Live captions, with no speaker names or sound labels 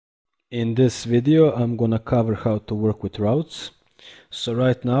In this video, I'm gonna cover how to work with routes. So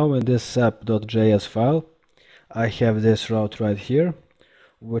right now in this app.js file, I have this route right here,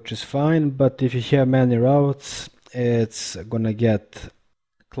 which is fine, but if you have many routes, it's gonna get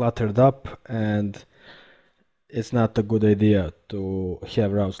cluttered up and it's not a good idea to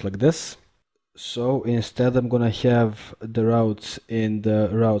have routes like this. So instead I'm gonna have the routes in the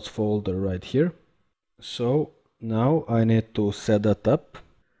routes folder right here. So now I need to set that up.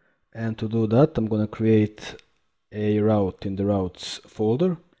 And to do that, I'm going to create a route in the routes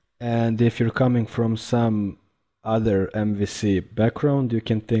folder. And if you're coming from some other MVC background, you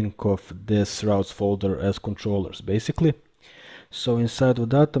can think of this routes folder as controllers, basically. So inside of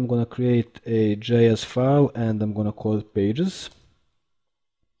that, I'm going to create a JS file and I'm going to call it pages.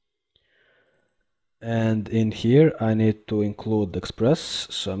 And in here, I need to include express.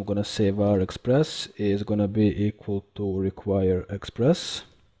 So I'm going to say var express is going to be equal to require express.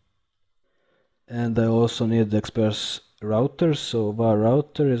 And I also need the express router, so var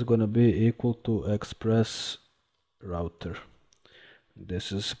router is going to be equal to express router.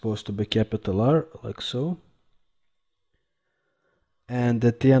 This is supposed to be capital R, like so. And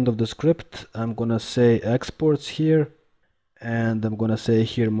at the end of the script, I'm going to say exports here, and I'm going to say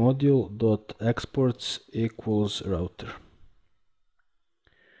here module.exports equals router.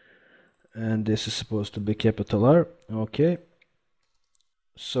 And this is supposed to be capital R, okay.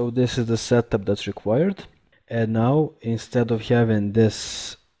 So this is the setup that's required. And now instead of having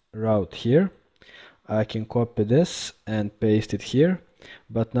this route here, I can copy this and paste it here.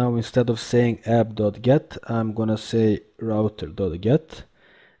 But now instead of saying app.get, I'm gonna say router.get.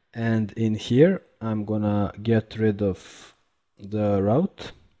 And in here, I'm gonna get rid of the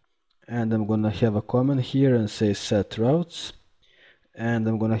route. And I'm gonna have a comment here and say set routes. And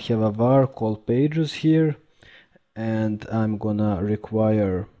I'm gonna have a var called pages here. And I'm gonna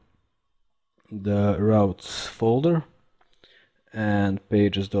require the routes folder and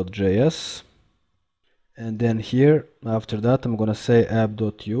pages.js, and then here after that I'm gonna say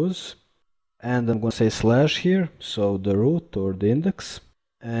app.use, and I'm gonna say slash here, so the root or the index,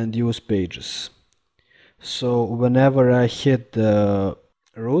 and use pages. So whenever I hit the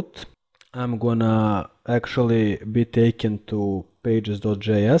root, I'm gonna actually be taken to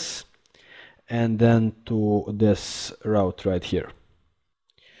pages.js and then to this route right here.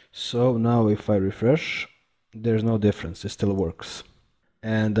 So now if I refresh, there's no difference, it still works.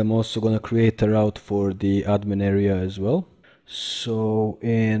 And I'm also gonna create a route for the admin area as well. So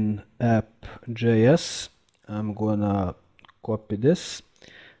in app.js, I'm gonna copy this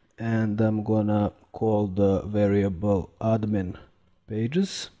and I'm gonna call the variable admin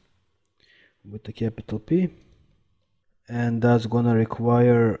pages with a capital P, and that's gonna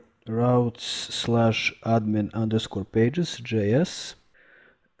require routes/admin_pages.js,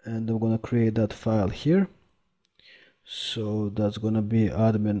 and I'm gonna create that file here. So that's gonna be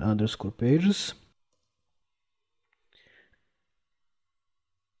admin_pages,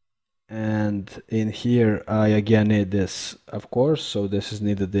 and in here I again need this, of course, so this is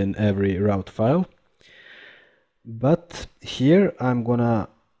needed in every route file. But here I'm gonna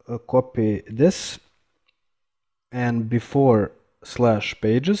copy this, and before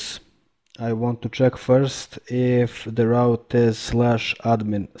 /pages I want to check first if the route is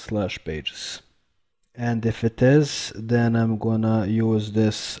 /admin/pages, and if it is, then I'm gonna use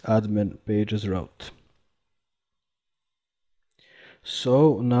this admin pages route.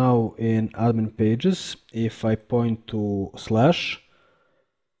 So now in admin pages, if I point to /,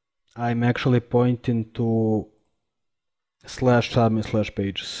 I'm actually pointing to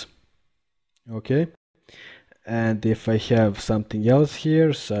 /admin/pages, okay. And if I have something else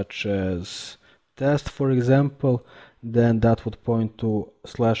here, such as test, for example, then that would point to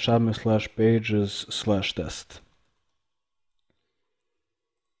 /admin/pages/test.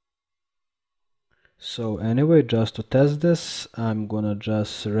 So anyway, just to test this, I'm gonna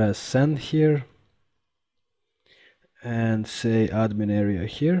just res send here and say admin area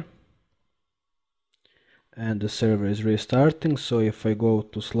here. And the server is restarting, so if I go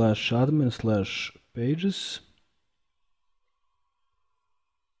to /admin/pages,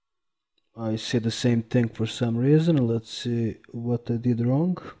 I see the same thing for some reason. Let's see what I did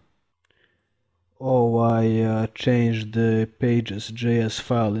wrong. Oh, I changed the pages.js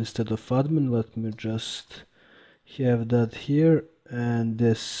file instead of admin. Let me just have that here and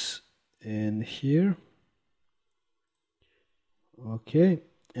this in here. Okay,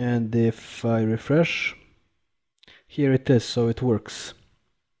 and if I refresh, here it is, so it works.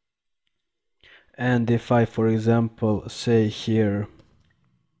 And if I, for example, say here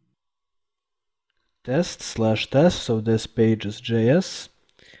test/test, so this pages.js,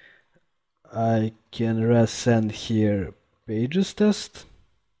 I can resend here pages test.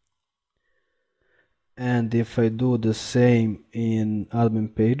 And if I do the same in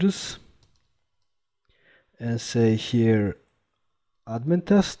admin pages and say here admin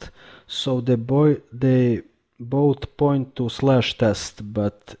test, so they both point to /test,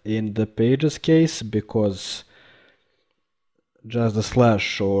 but in the pages case, because just the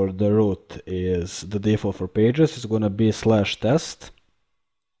slash or the root is the default for pages, it's gonna be /test,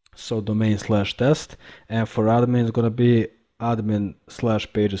 so domain /test, and for admin it's gonna be admin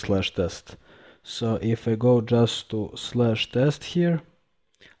 /pages/test. So if I go just to /test here,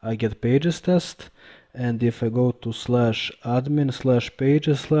 I get pages test, and if I go to /admin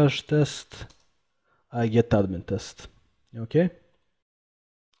 /pages/test, I get admin test. Okay,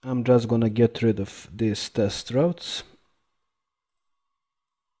 I'm just gonna get rid of these test routes,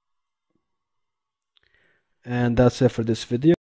 and that's it for this video.